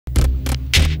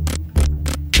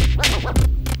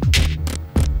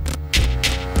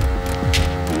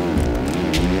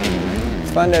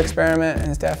It's fun to experiment, and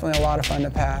it's definitely a lot of fun to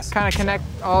pass. Kind of connect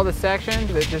all the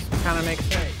sections, it just kind of makes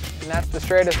sense. And that's the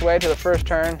straightest way to the first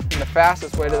turn and the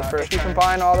fastest way to the first turn. If you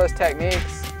combine all those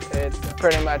techniques, it's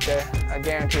pretty much a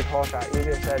guaranteed hole shot.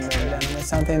 Easier said than done. It's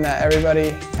something that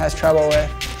everybody has trouble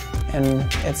with, and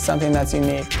it's something that's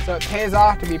unique. So it pays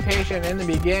off to be patient in the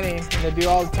beginning and to do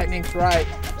all the techniques right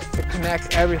to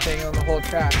connect everything on the whole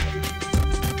track.